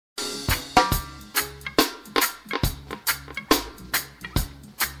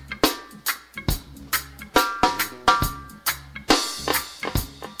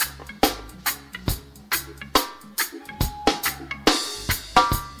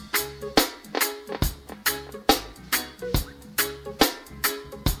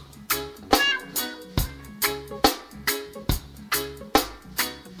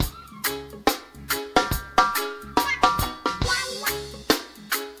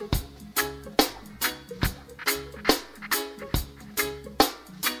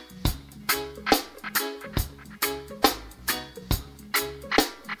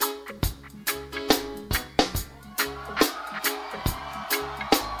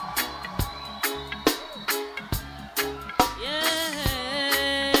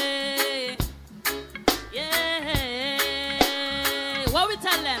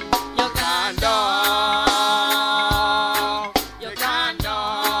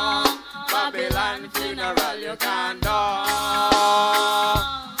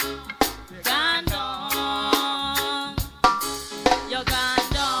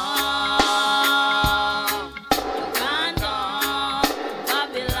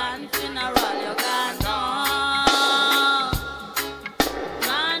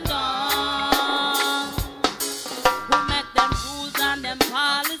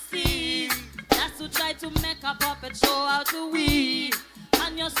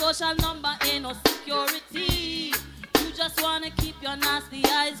social number ain't no security. You just wanna keep your nasty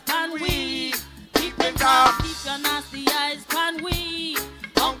eyes pan we. Keep them down, keep your nasty eyes pan we.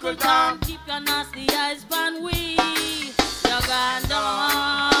 Uncle Tom, keep your nasty eyes pan we. You're gone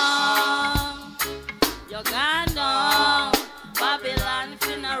down. You're gone down. Babylon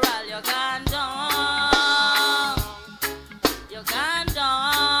funeral, you're gone down. You're gone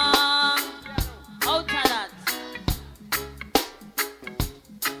down. Out of that.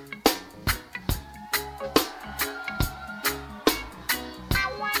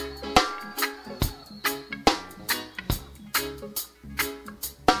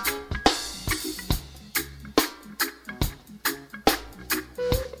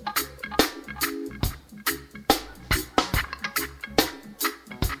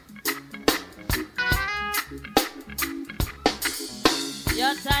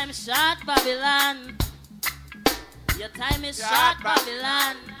 Your time is short, Babylon. Your time is short,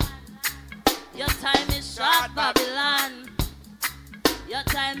 Babylon. Your time is short, Babylon. Your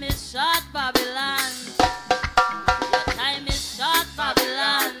time is short, Babylon. Your time is short,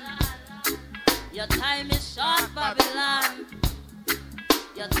 Babylon. Your time is short, Babylon.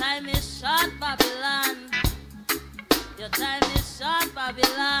 Your time is short, Babylon. Your time is short,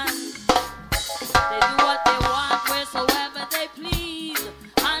 Babylon. They do what they want, wheresoever they please.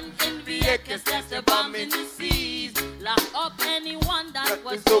 And in vehicles, that's the bomb in the seas. Lock up anyone that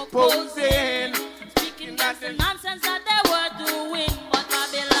was opposing. Speaking that's the nonsense that they were doing. But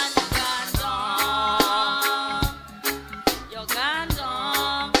Babylon, you're gone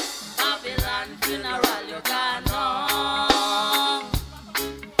down. Babylon funeral, you're gone down.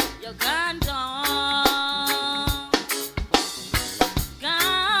 You're gone down.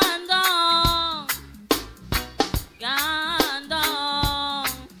 Gone down. Gone down.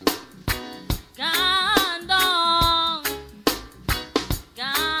 Gone down.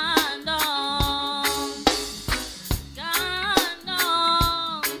 Gone down. Gone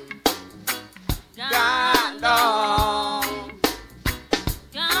down. Gone down.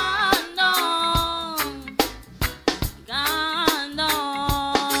 Gone down. Gone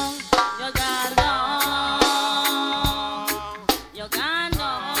down. You're gone down. You're gone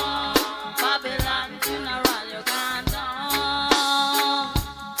down. Babylon funeral, you're gone down.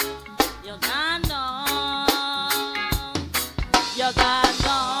 You're gone down. You're gone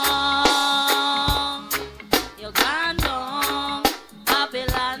down. You're gone down.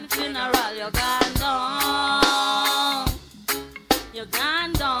 Babylon funeral, you're gone down. You're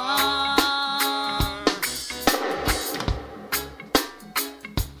gone down.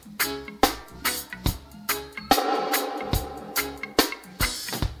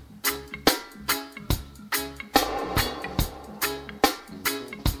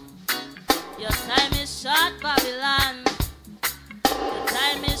 Your time is short, Babylon. Your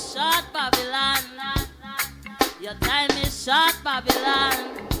time is short, Babylon. Your time is short,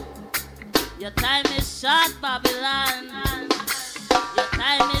 Babylon. Your time is short, Babylon. Your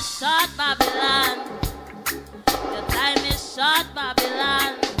time is short, Babylon. Your time is short,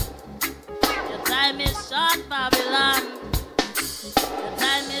 Babylon. Your time is short, Babylon. Your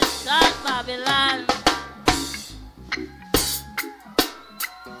time is short, Babylon.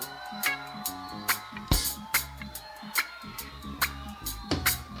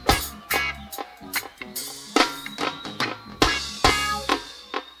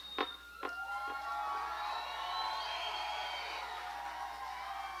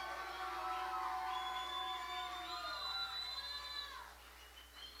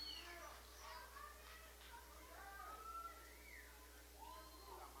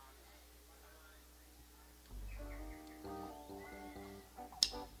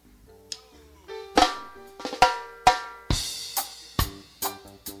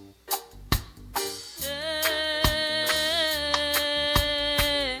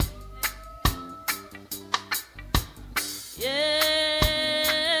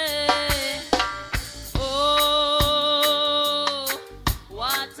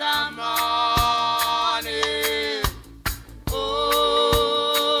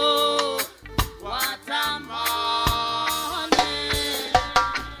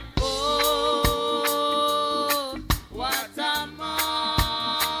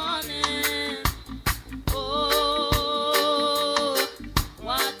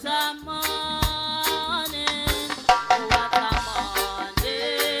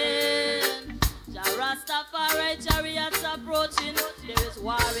 approaching, there is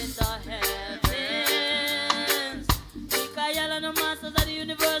war in the heavens. Michael and the masters of the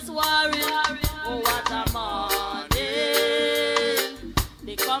universe warring. Oh, what a morning.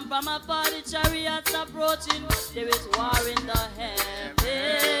 They come from a party, chariots approaching, there is war in the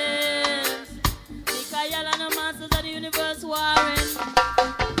heavens.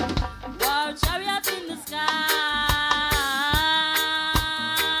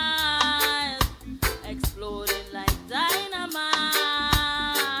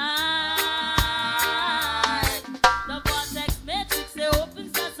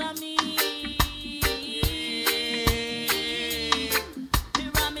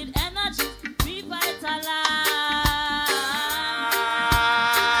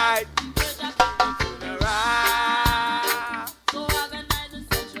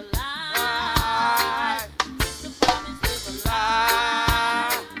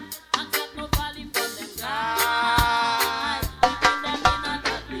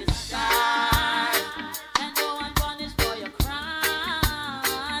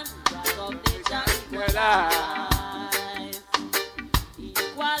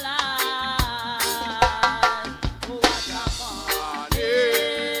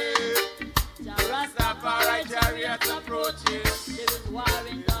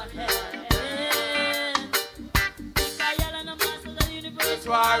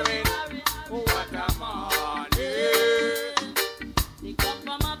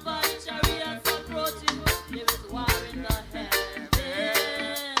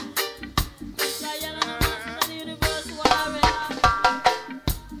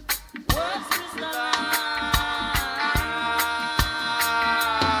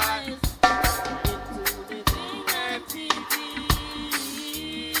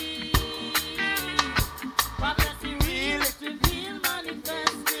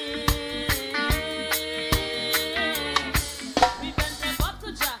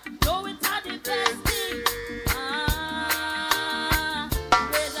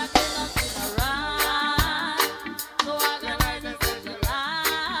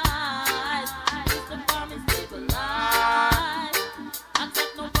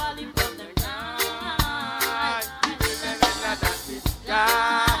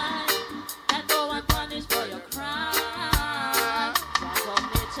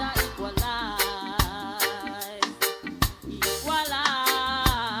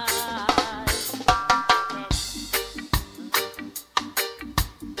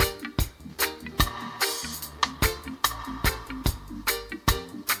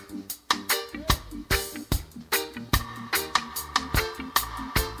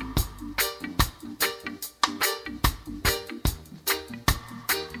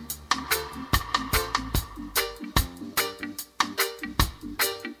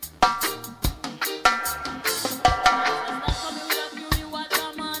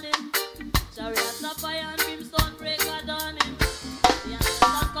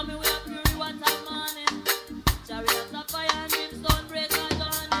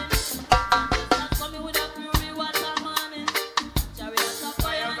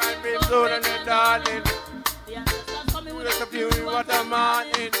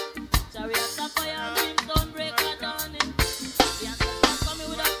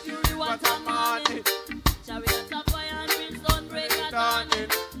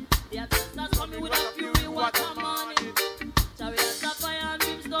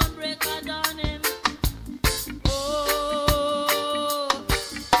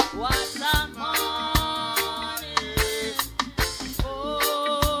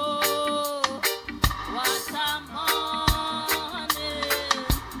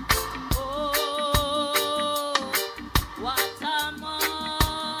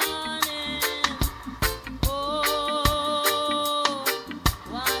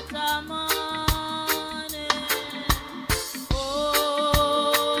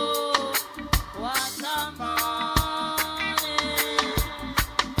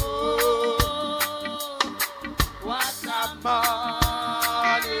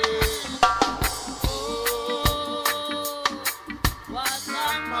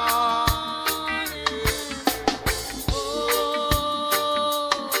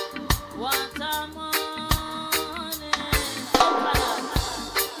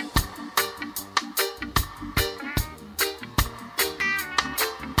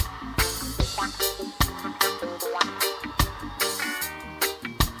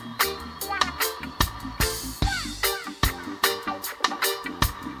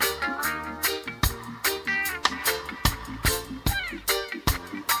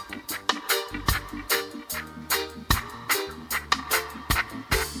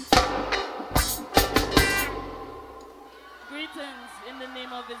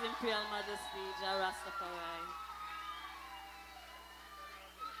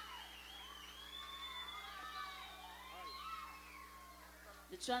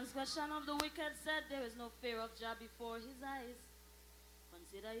 Transgression of the wicked said, there is no fear of Jah before his eyes.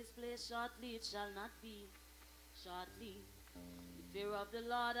 Consider his place shortly, it shall not be shortly. The fear of the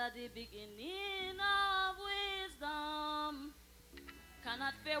Lord at the beginning of wisdom.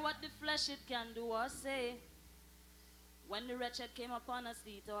 Cannot fear what the flesh it can do or say. When the wretched came upon us,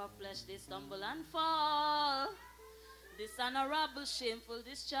 the eat our flesh, they stumble and fall. Dishonorable, shameful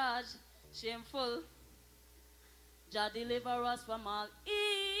discharge, shameful. Jah deliver us from all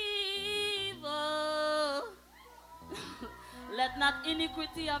evil. Let not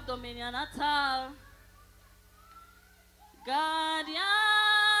iniquity have dominion at all. Guardian,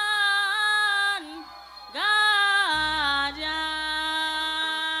 guardian,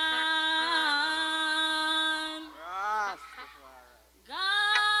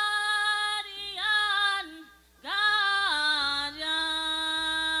 guardian, guardian.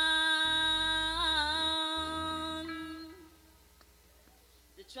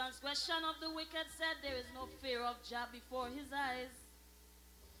 transgression of the wicked said, there is no fear of Jah before his eyes.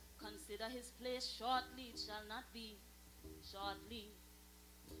 Consider his place shortly, it shall not be shortly.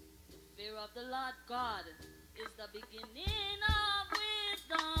 The fear of the Lord God is the beginning of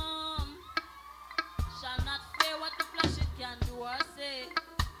wisdom. Shall not fear what the flesh it can do or say.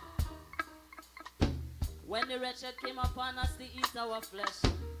 When the wretched came upon us to eat our flesh,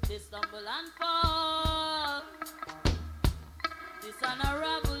 they stumble and fall.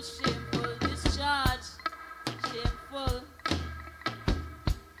 Dishonorable, shameful discharge, shameful.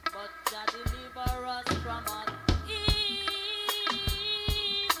 But Jah deliver us from all evil.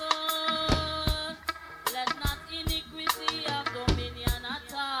 Let not iniquity have dominion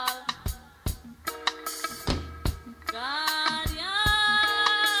at all. Guardian,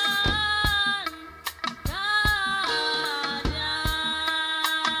 guardian,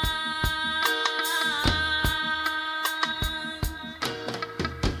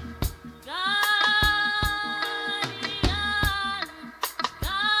 guardian.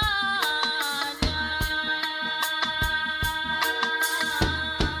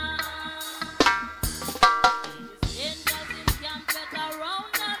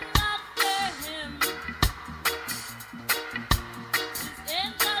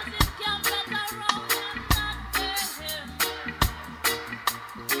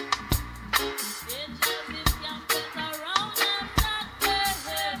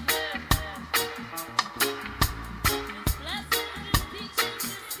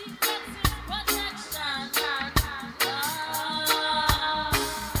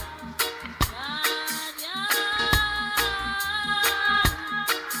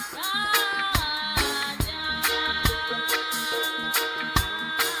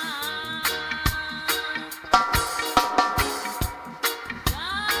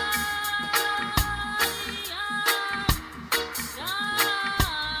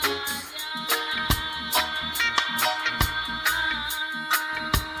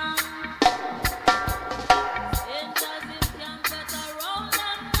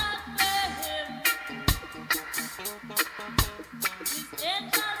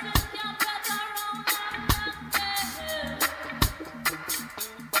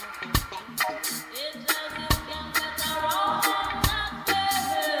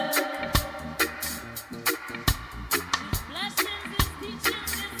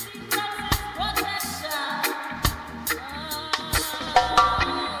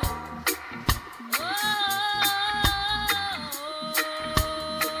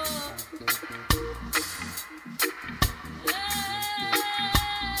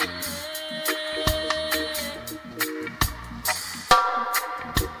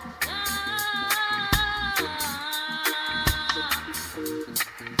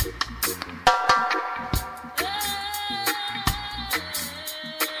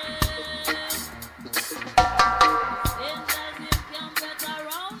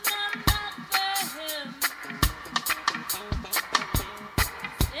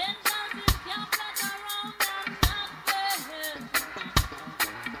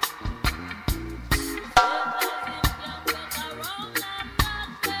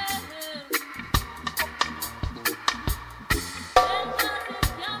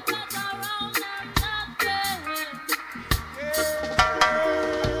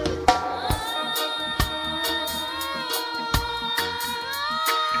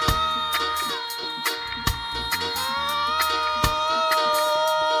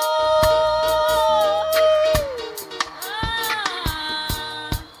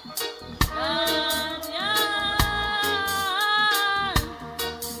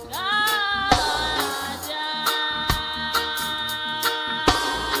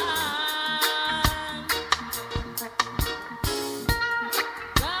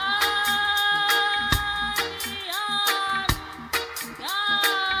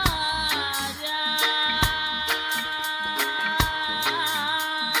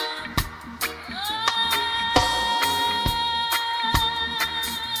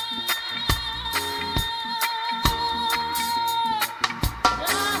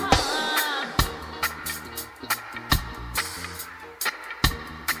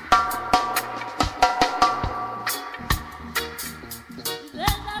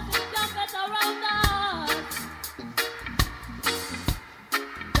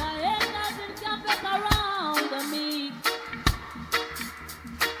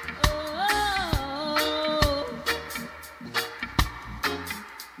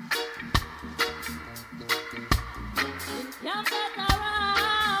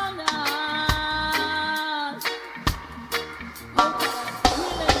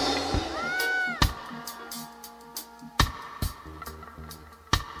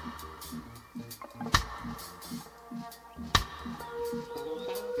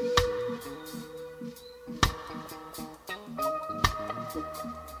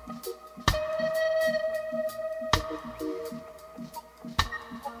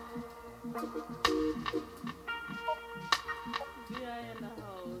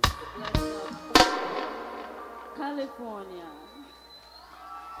 California.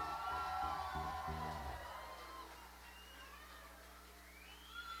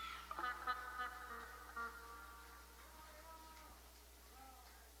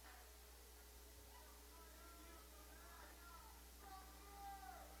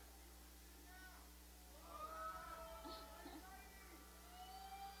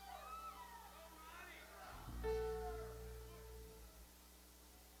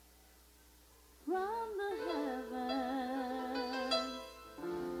 From the heavens,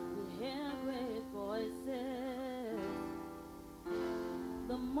 we hear great voices.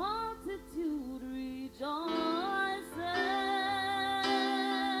 The multitude rejoices,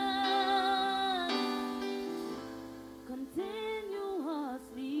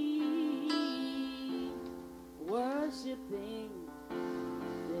 continuously worshiping,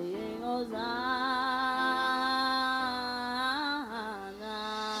 saying Hosanna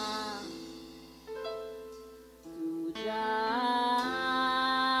to Jah,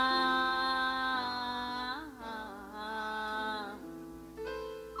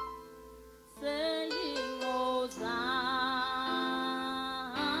 saying Hosanna.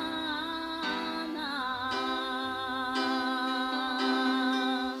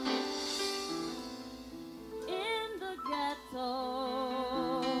 In the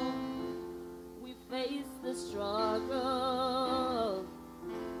ghetto, we face the struggle.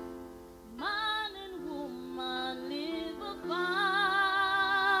 Man and woman live a fight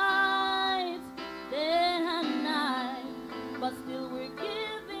day and night, but still we're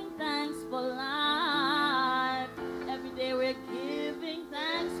giving thanks for life. Every day we're giving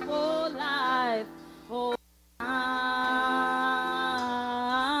thanks for life. Hosanna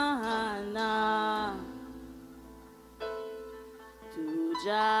to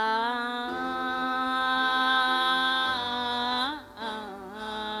Jah,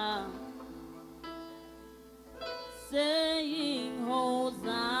 saying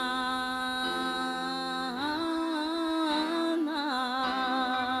Hosanna.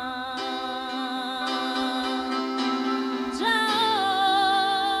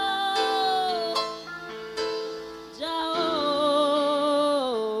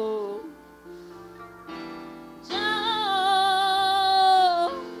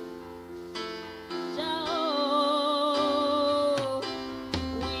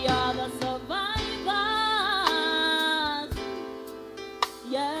 We are the survivors.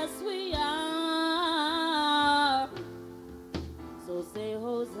 Yes, we are. So say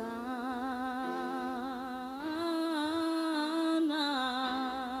Hosanna.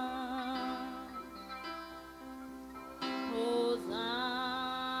 Hosanna.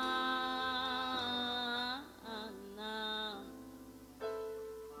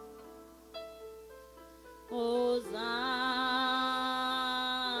 Hosanna.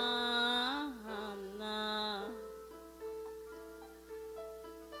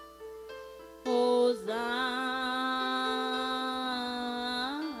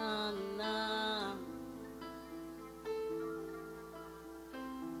 Hosanna.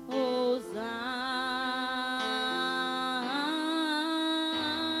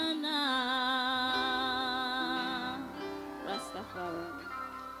 Hosanna. Rastafari.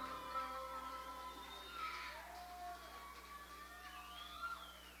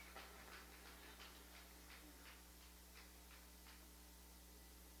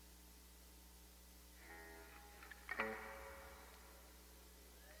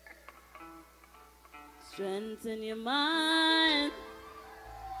 Strengthen your mind.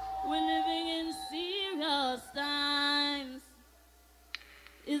 We're living in serious times.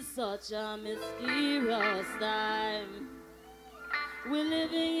 It's such a mysterious time. We're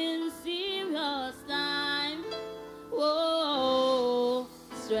living in serious time. Whoa,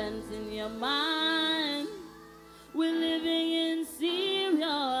 strengthen your mind. We're living in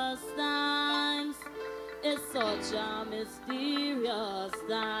serious times. It's such a mysterious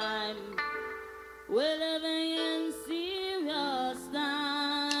time. We're living in serious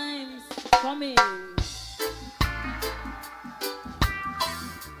times. Come in.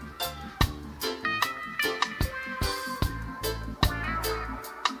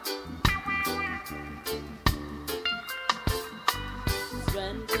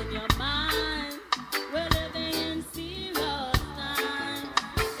 Strengthen your mind. We're living in serious times.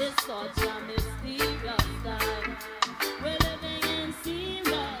 It's such a mysterious time. We're living in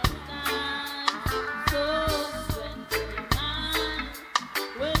serious times. So strengthen your mind.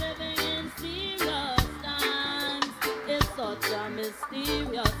 We're living in serious times. It's such a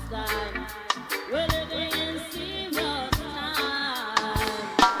mysterious time. We're living in serious times.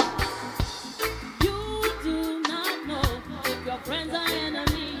 You do not know if your friends are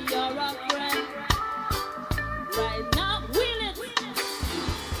enemy or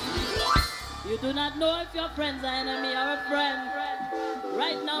do not know if your friend's an enemy or a friend.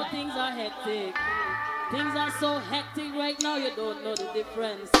 Right now things are hectic. Things are so hectic right now you don't know the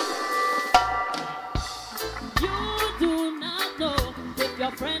difference. You do not know if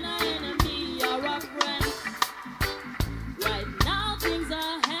your friend an enemy or a friend. Right now things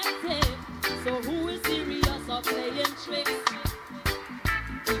are hectic. So who is serious or playing tricks?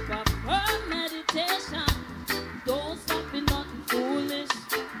 Keep up her meditation. Don't stop in nothing foolish.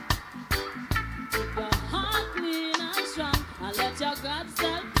 Keep your heart clean and strong, and let your God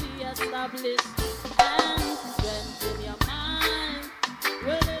self be established. And strengthen your mind.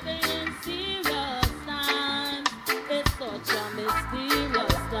 We're living in serious times. It's such a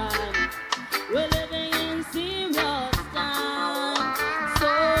mysterious time. We're living in serious times.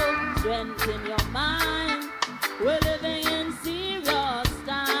 So strengthen your mind. We're living in serious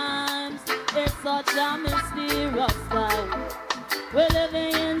times. It's such a mysterious time. We're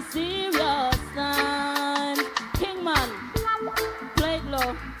living in serious times. Kingman, play it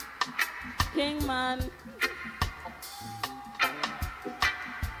low. Kingman,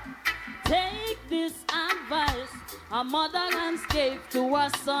 take this advice a mother once gave to her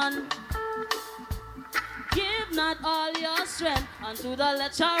son. Give not all your strength unto the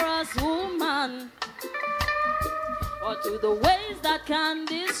lecherous woman, or to the ways that can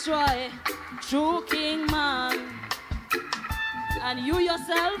destroy true king man. And you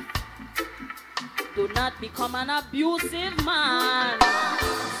yourself, do not become an abusive man.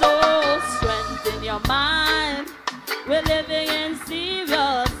 So strengthen your mind. We're living in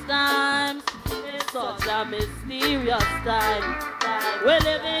serious times. It's such a mysterious time. We're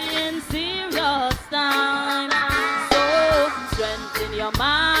living in serious times. So strengthen your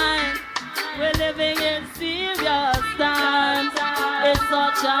mind. We're living in serious times. It's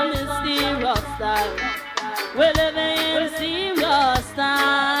such a mysterious time. We're living in serious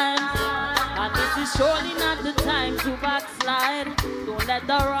times. And this is surely not the time to backslide. Don't let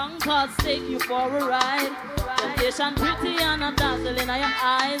the wrong thoughts take you for a ride. Temptation pretty and a dazzle in your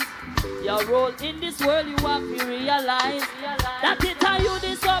eyes. Your role in this world you have to realize that it are you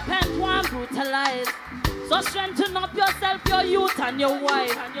the serpent one brutalize. So strengthen up yourself, your youth and your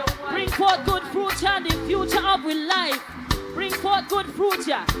wife. Bring forth good fruit and the future of our life. Bring forth good fruit,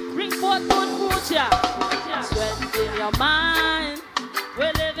 yeah. Bring forth good fruit, yeah. Strengthen your mind.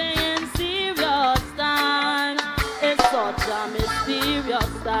 We're living in serious times. It's such a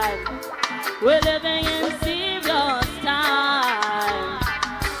mysterious time. We're living in serious times.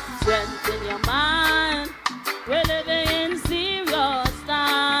 Strengthen your mind. We're living in serious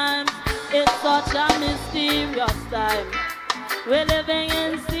times. It's such a mysterious time. We're living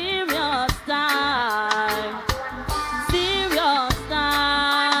in serious times. Serious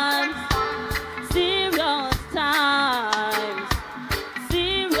times. Serious times.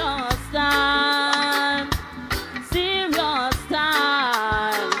 Serious times. Serious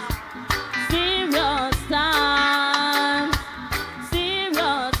times. Serious times.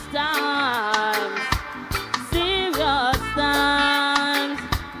 Serious times. Serious times.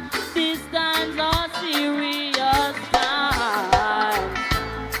 These times are serious times.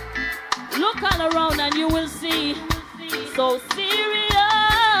 Look all around and you will see. So serious.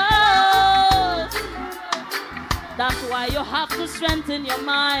 That's why you have to strengthen your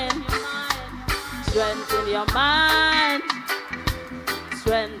mind. Strengthen your mind.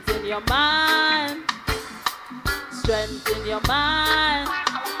 Strengthen your mind. Strengthen your mind.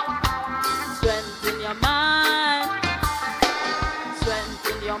 Strengthen your mind.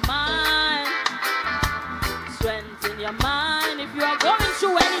 Strengthen your mind. Strengthen your mind. If you are going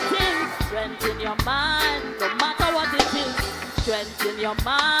through anything, strengthen your mind. No matter what it is, strengthen your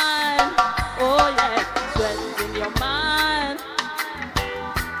mind. Oh yeah, strengthen your mind.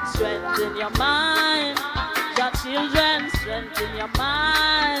 Strengthen your mind. Your children, strengthen your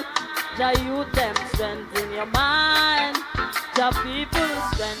mind. Your youth, them, strengthen your mind. Your people,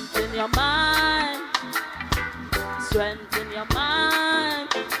 strengthen your mind. Strengthen your mind.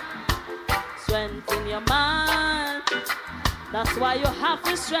 Strengthen your mind. That's why you have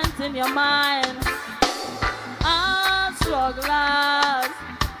to strengthen your mind. All strugglers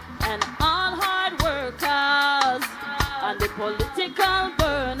and all hard workers and the political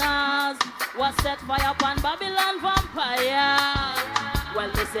burners was set fire upon Babylon vampire.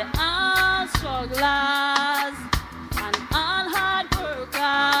 Well, they say all strugglers and all hard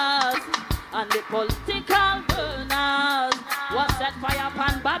workers and the political burners was set fire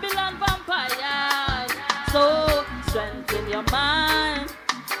upon Babylon vampires. So strengthen your mind.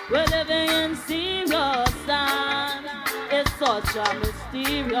 We're living in serious times. It's such a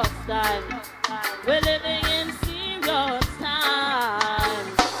mysterious time. We're living in serious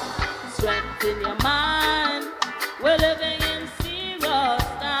times. Strengthen in your mind. We're living in serious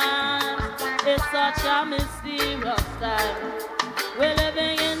times. It's such a mysterious time. We're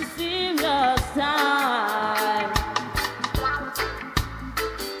living in serious times.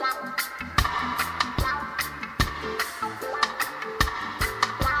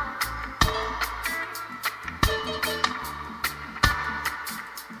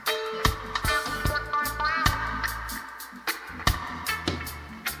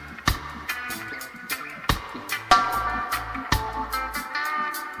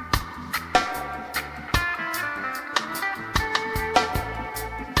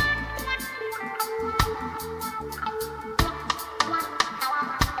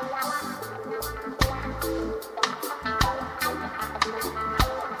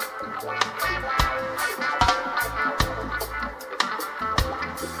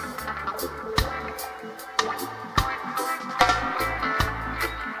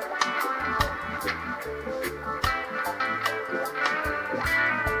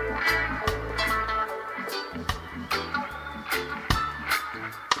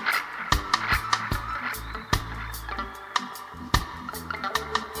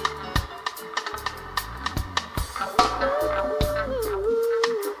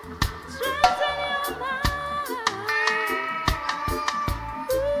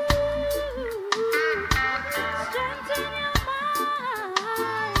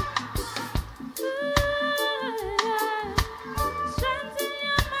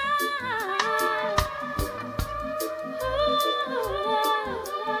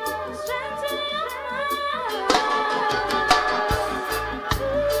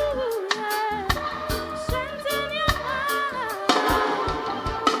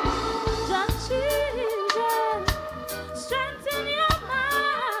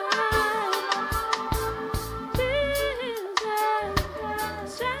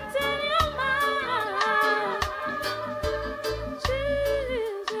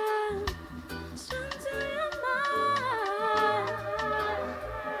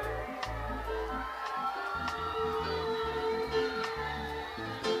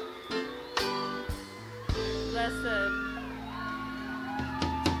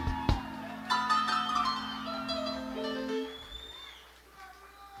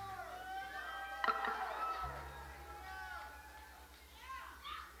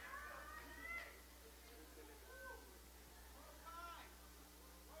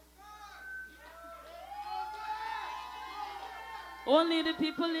 Only the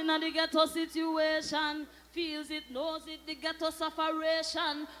people in the ghetto situation feels it, knows it, the ghetto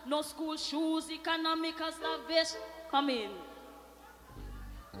sufferation. No school shoes, economic starvation. Come in.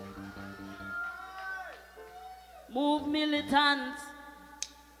 Move Militant.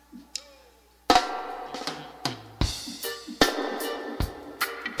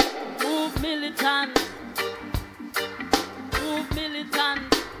 Move Militant. Move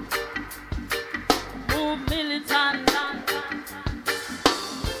Militant. Move Militant.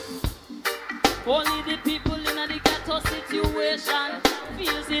 Only the people in the ghetto situation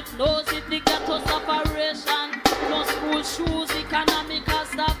feels it, knows it, the ghetto separation. No school shoes, economic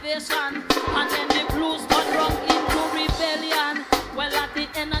starvation. And then the blues turn round into rebellion. Well, at the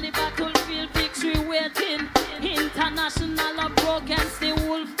end of the battlefield, victory waiting. International approach against the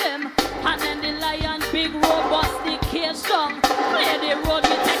wolf them. And then the lion, big robust, the cage song. Play the road,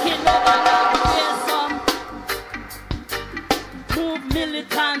 we taking over the place. Move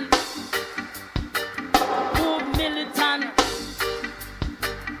Militant. Move Militant.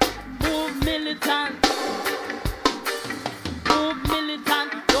 Move Militant. Move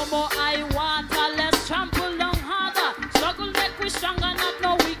Militant. No more high water, let's trample down harder. Struggle make we stronger, not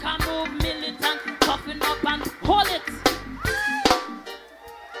no we can move Militant. Toughen up and hold it.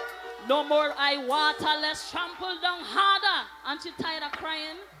 No more high water, let's trample down harder. Aren't you tired of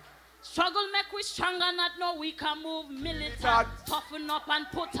crying? Struggle make we stronger, not no we can move Militant. Toughen up and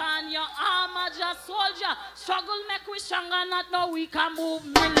put on your armor, just soldier. Struggle make we stronger, not no we can move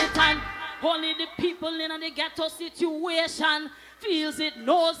Militant. Only the people in the ghetto situation feels it,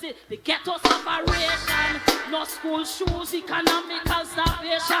 knows it, the ghetto separation. No school shoes, economical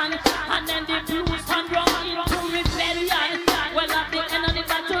starvation. And then the blues turn round into rebellion. Well, at the end of the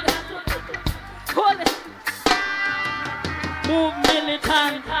battle, hold it. Move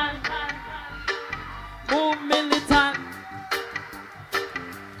Militant. Move Militant.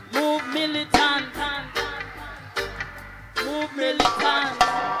 Move Militant. Move Militant.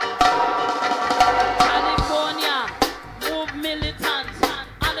 California, move Militant.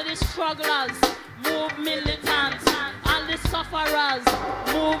 All of the strugglers, move Militant. All the sufferers,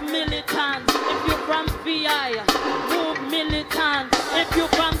 move Militant.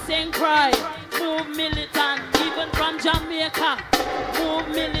 Jamaica, move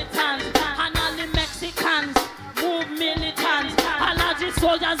militant. And all the Mexicans, move militant. And all the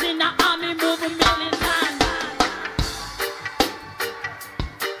soldiers in the army, move militant.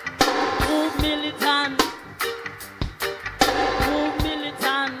 Move militant. Move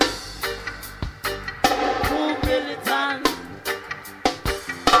militant. Move militant.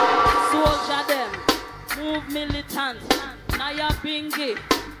 Soldier them, move militant. Naya Bingi,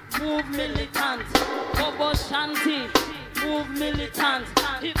 move militant. Bobo Shanti, move militant.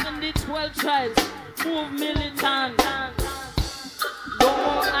 Even the 12 tribes, move militant. No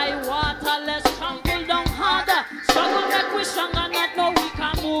more high water, let's trample down harder. Struggle make we stronger, not know we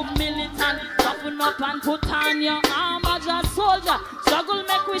can move militant. Toughen up and put on your armor, just soldier. Struggle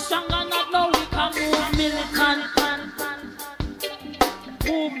make we stronger, not know we can move militant.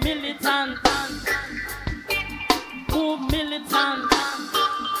 Move militant. Move militant.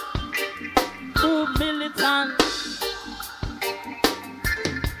 Move militant.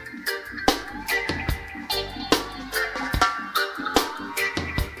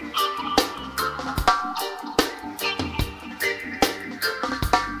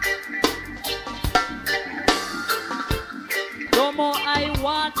 No more high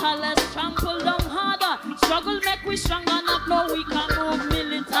water, let's trample down harder. Struggle make we stronger, not know we can move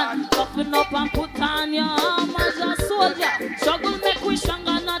militant. Toughen up and put on your armor as a soldier. Struggle make we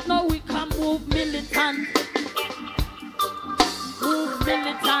stronger, not know we can move militant. Move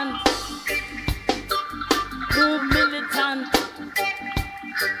militant. Move militant.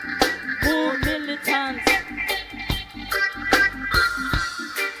 Move militant.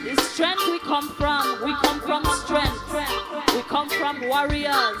 The strength we come from strength. We come from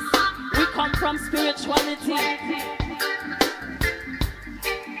warriors. We come from spirituality.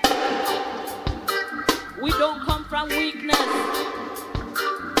 We don't come from weakness.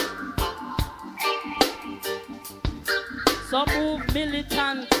 So move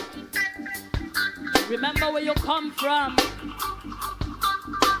militant. Remember where you come from.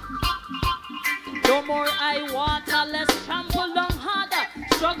 No more high water, let's trample down harder.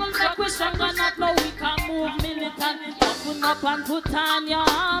 Struggle make we stronger, not know we can move militant. Toughen up and put on your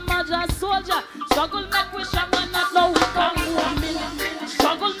armor, just soldier. Struggle make we stronger, not know we can move militant.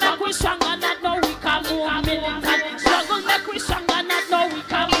 Struggle make we stronger, not know we can move militant. Struggle make we stronger, not know we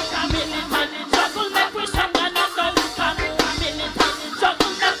can move militant. Struggle make we stronger, not know we can move militant.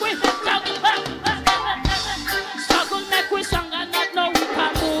 Struggle make we struggle make we stronger, not know we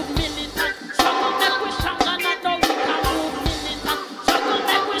can move militant. Struggle make we stronger, not know we can move militant. Struggle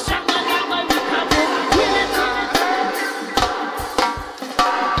make we stronger, not know we can move militant.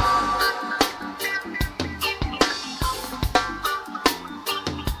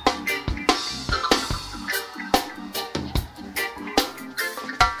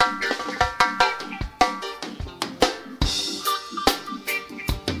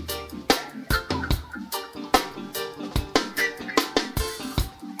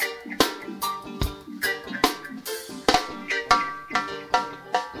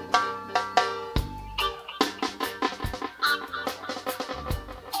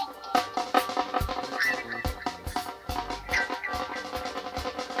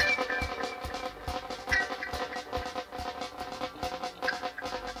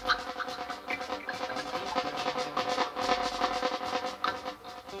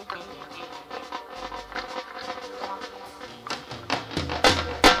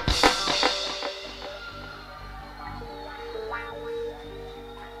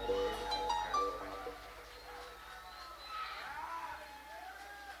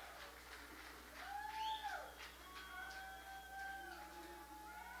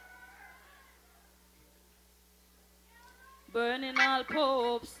 Burning all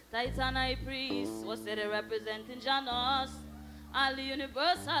popes, titan high priests, was they representing Janus, all the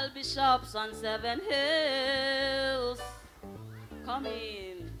universal bishops on 7 hills. Come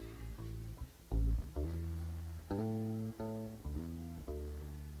in.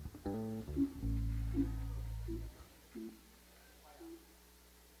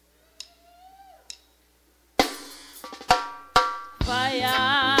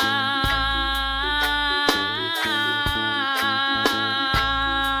 Fire.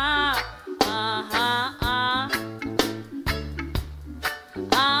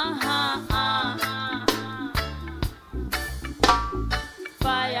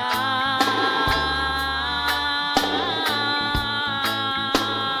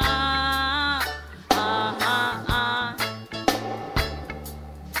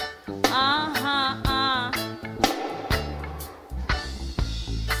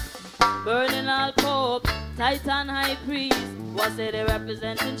 Burning all popes, titan high priest, was it they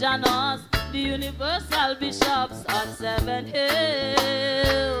representing Janus? The universal bishops on 7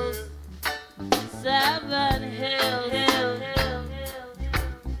 hills. 7 hills.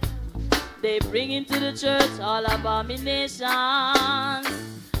 They bring into the church all abominations,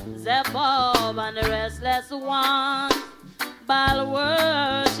 Zebub and the restless ones, Baal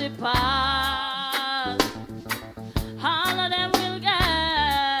worshippers. All of them will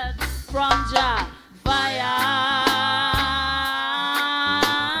get from Jah fire.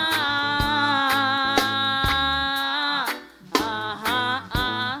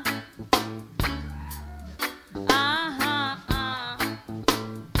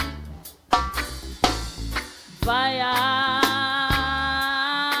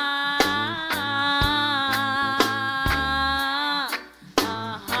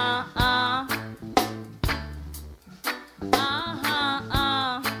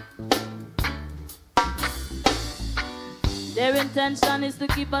 Their intention is to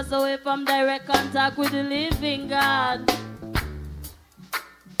keep us away from direct contact with the living God,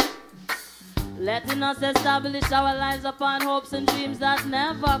 letting us establish our lives upon hopes and dreams that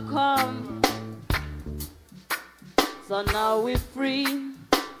never come. So now we're free,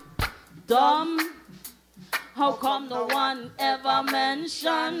 dumb. How come no one ever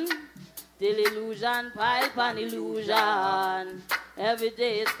mentioned till illusion, pipe and illusion? Every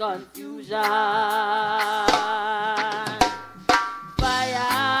day is confusion.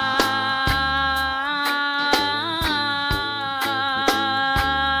 Fire.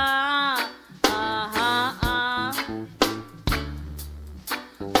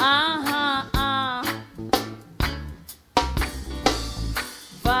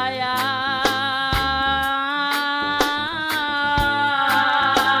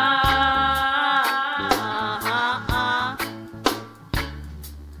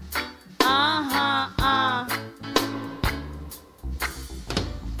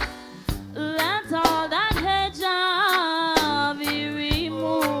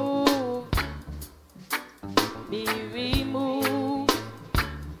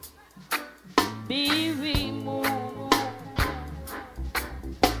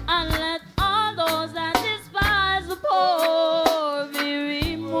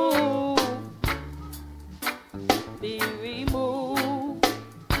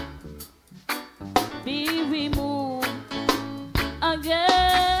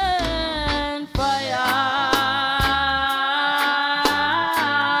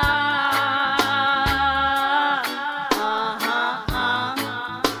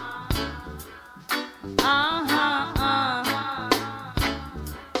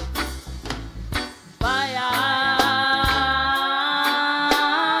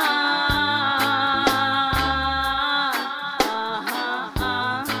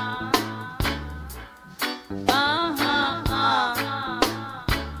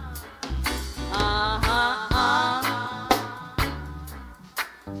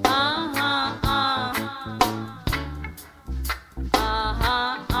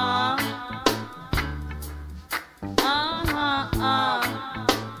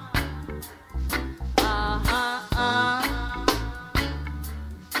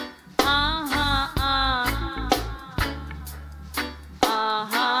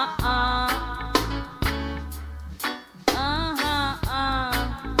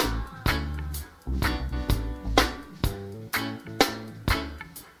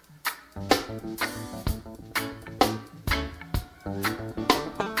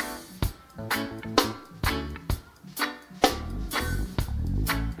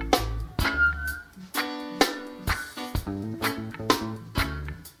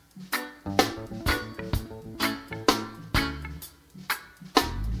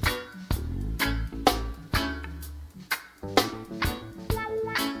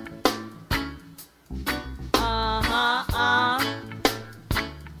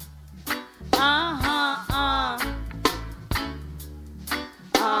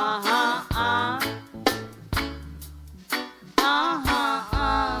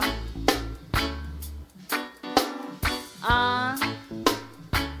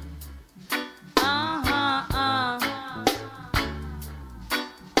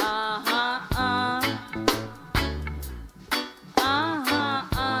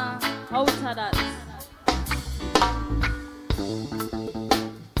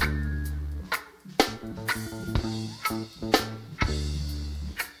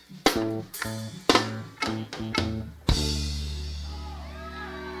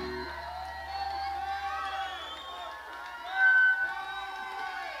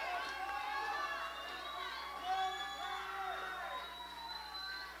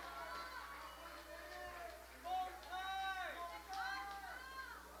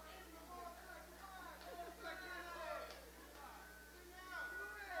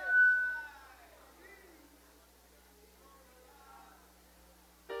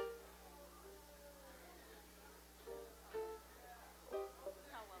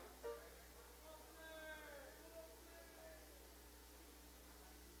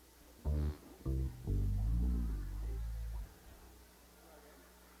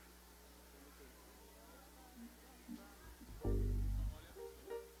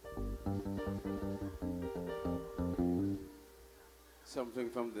 something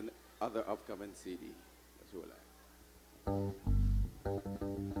from the other upcoming CD. That's all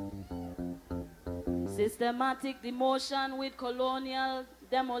Systematic demotion with colonial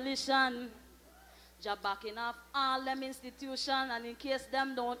demolition. Jah backing off all them institutions, and in case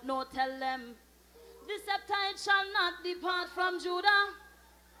them don't know, tell them, the scepter shall not depart from Judah.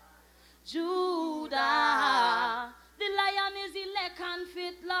 Judah, the lion is elect and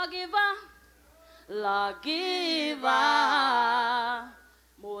fit lawgiver. Lawgiver.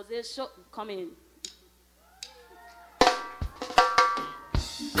 Moses, come in.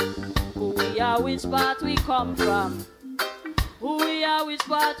 Who we are, which part we come from? Who we are, which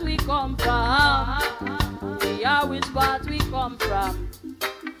part we come from? Who we are, which part we come from?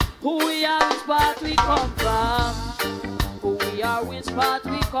 Who we are, which part we come from? Who we are, which part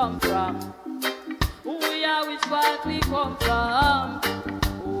we come from? Who we are, which part we come from?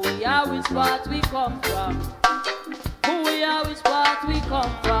 Who we are, which part we come from? Who we are, which part we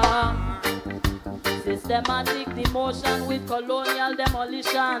come from? Systematic demotion with colonial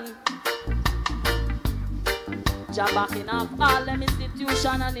demolition. Jah backing up all them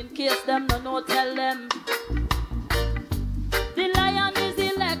institutions, and in case them no know, tell them, the lion is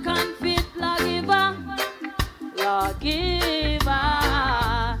elect and fit lawgiver. Lawgiver.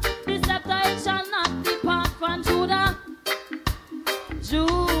 The scepter it shall not depart from Judah.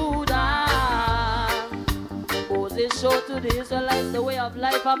 Judah. Moses showed to the Israelites the way of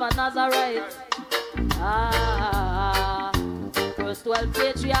life of a Nazarite. First 12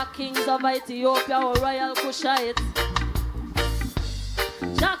 patriarch kings of Ethiopia or royal Cushite.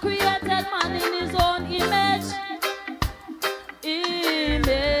 Jah created man in his own image.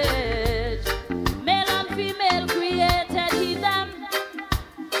 Image. Male and female created he them.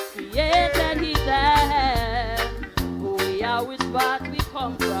 Created he them. Who we are, which part we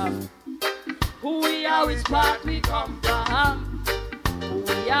come from? Who we are, which part we come from? Who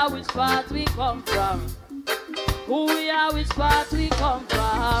we are, which part we come from? Who we are, which part we come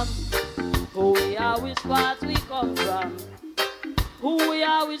from? Who we are, which part we come from? Who we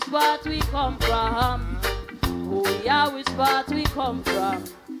are, which part we come from? Who we are, which part we come from?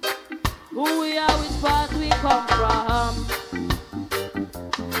 Who we are, which part we come from?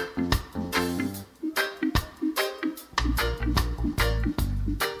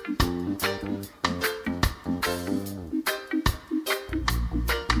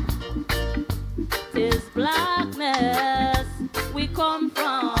 Tis blackness we come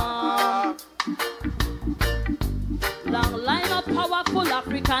from. Long line of powerful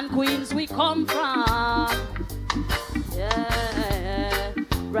African queens we come from. Yeah,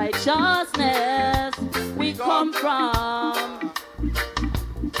 righteousness we come from.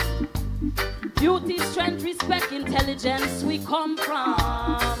 Beauty, strength, respect, intelligence we come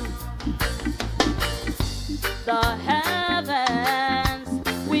from. The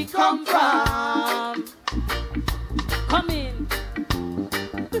heavens we come from. Come in.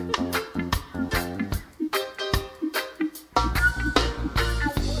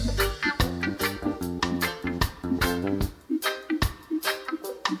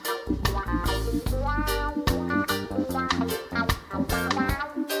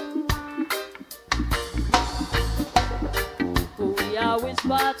 Who we are, which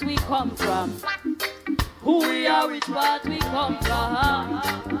part we come from? Who we are, which part we come from?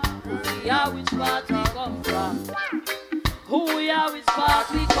 Who we are, which part we come from? Who we are, which part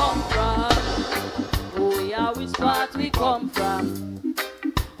we come from? Who we are, which part we come from?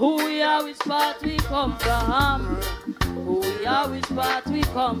 Who we are, which part we come from? Who we are, which part we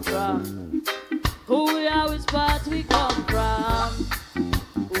come from? Who we are, which part we come from?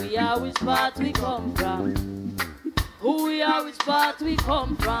 Who we are, which part we come from? Who we are, which part we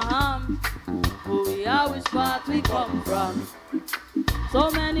come from? Who we are, which part we come from?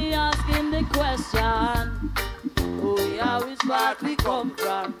 So many asking the question. Who we are, which part we come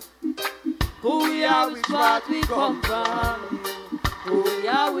from? Who we are, which part we come from? Who we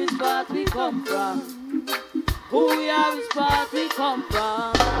are, which part we come from? Who we are, which part we come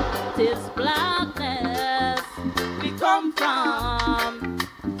from? Tis blackness we come from.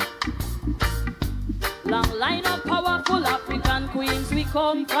 Long line of powerful African queens we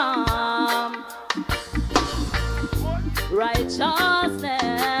come from.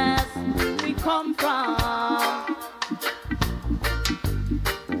 Righteousness we come from.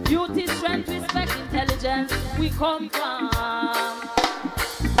 Beauty, strength, respect, intelligence we come from.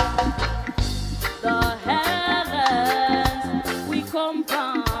 The heavens we come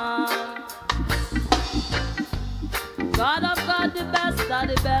from. God of God, the best of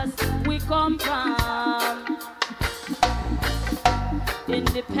the best we come from.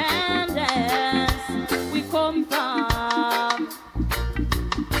 Independence we come from.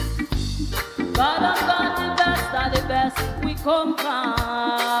 come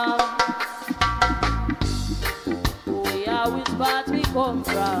from? Who we are, which part we come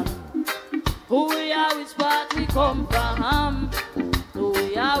from? Who we are, which part we come from? Who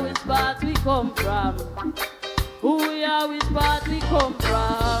we are, which part we come from? Who we are, which part we come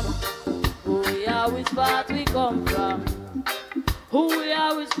from? Who we are, which part we come from? Who we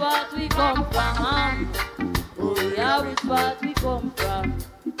are, which part we come from? Who we are, which part we come from?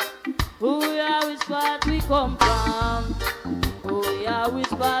 Who we are, which part we come from?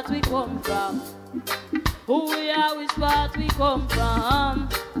 Who we are, which part we come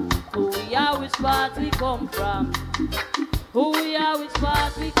from? Who we are, which part we come from? Who we are, which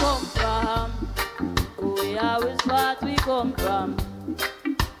part we come from? Who we are, which part we come from? Who we are, which part we come from?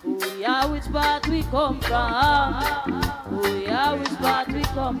 Who we are, which part we come from? Who we are, which part we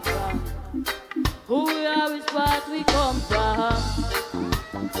come from? Who we are, which part we come from?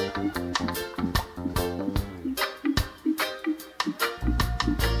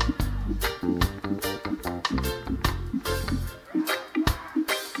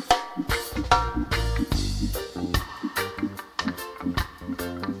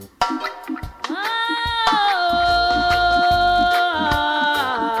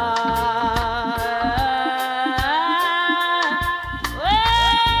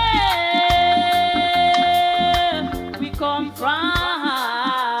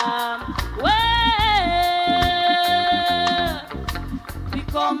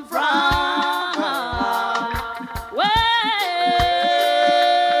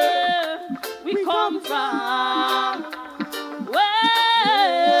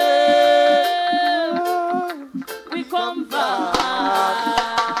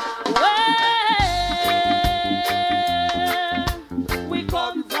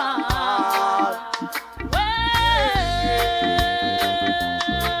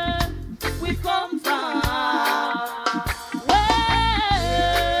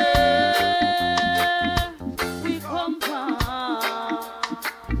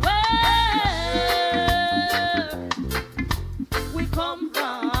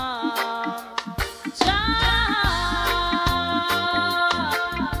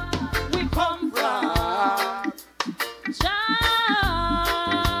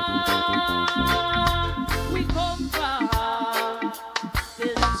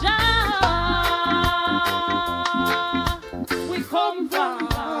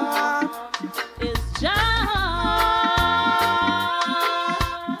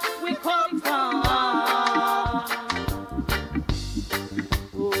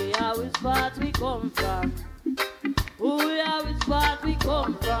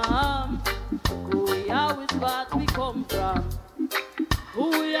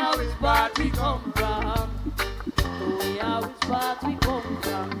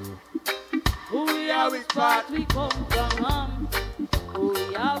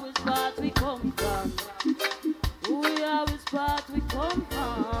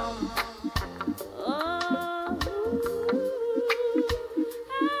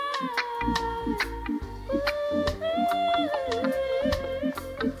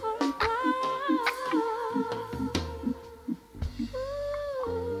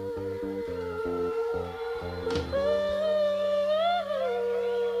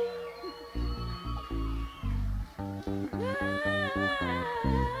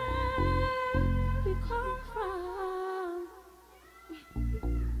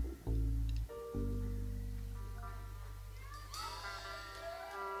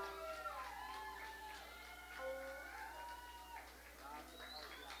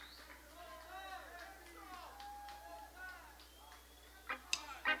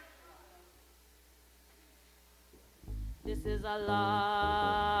 This is a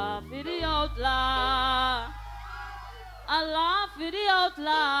law for the outlaw. A law for the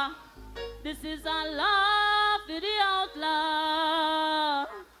outlaw. This is a law for the outlaw.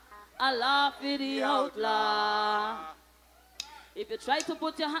 A law for the outlaw. If you try to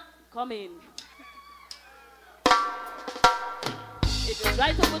put your hand, come in. If you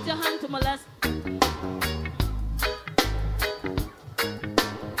try to put your hand to molest.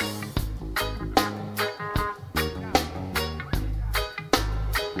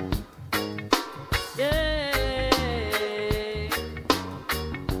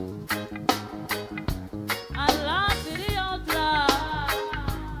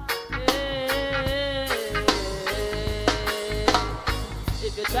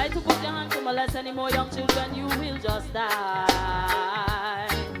 Try to put your hand to molest any more young children, you will just die.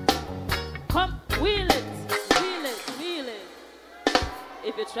 Come, wheel it, wheel it, wheel it.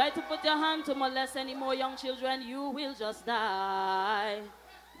 If you try to put your hand to molest any more young children, you will just die.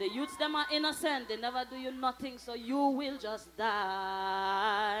 The youths them are innocent, they never do you nothing, so you will just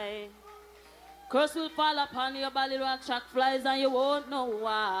die. Curse will fall upon your body, will attract flies, and you won't know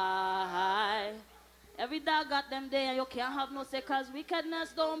why. Every dog got them day, and you can't have no say, cause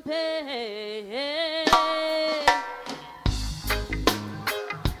wickedness don't pay.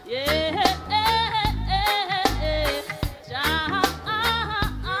 Yeah.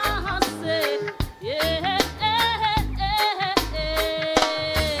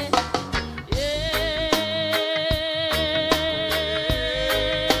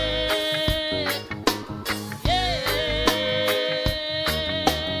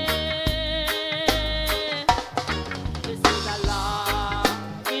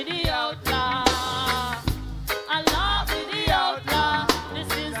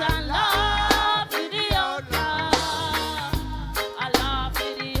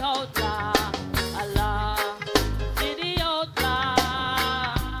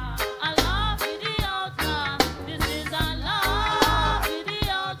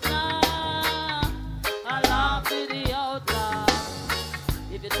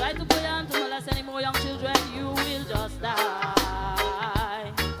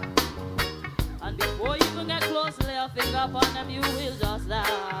 Upon them, you will just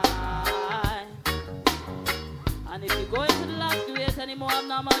die. And if you go into the last grace anymore, I'm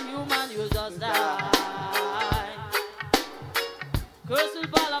not a human, you'll just die. Curse will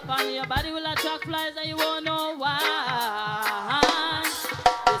fall upon your body, will attract flies, and you won't know why.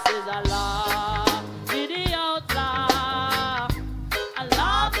 This is a law with the outlaw. A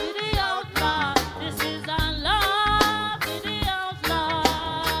law with the outlaw. This is a law with the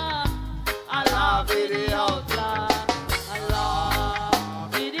outlaw. A law with the outlaw.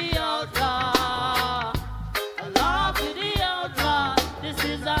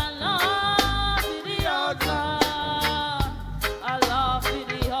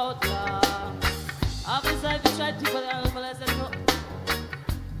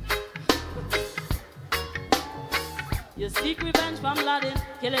 You seek revenge from Laden,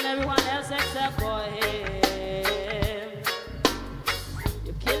 killing everyone else except for him.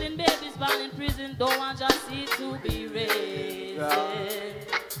 You're killing babies born in prison, don't want your seed to be raised.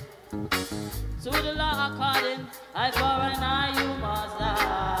 To the law according, eye for an eye, you must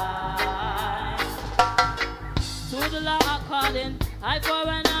die. To the law according, eye for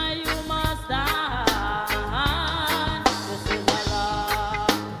an eye, you must die.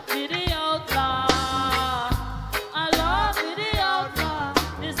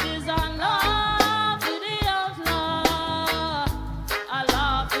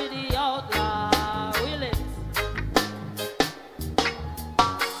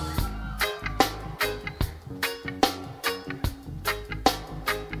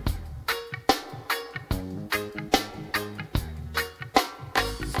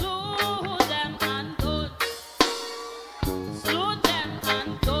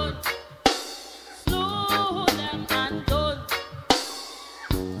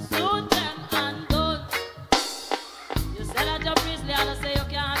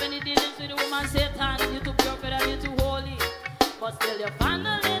 Still you're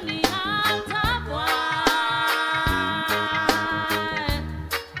fondling the heart of wine.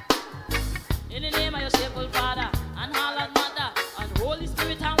 In the name of your shameful Father and Harlot Mother and Holy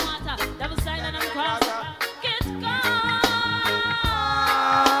Spirit and water, devil sign and I'm cross. Get gone.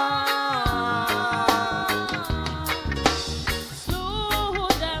 Slew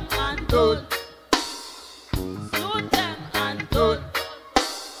them and done. Slew them and done.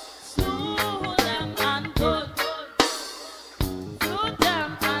 Slew them and done.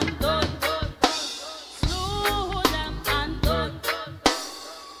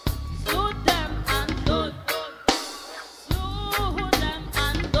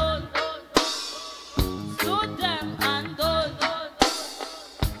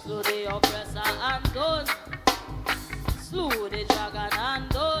 Slew the dragon and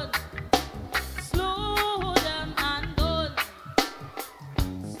done. Slew them and done.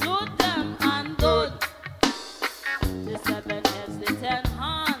 Slew them and done. The 7 heads, the 10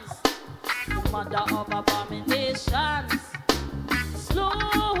 hands, the mother of abomination.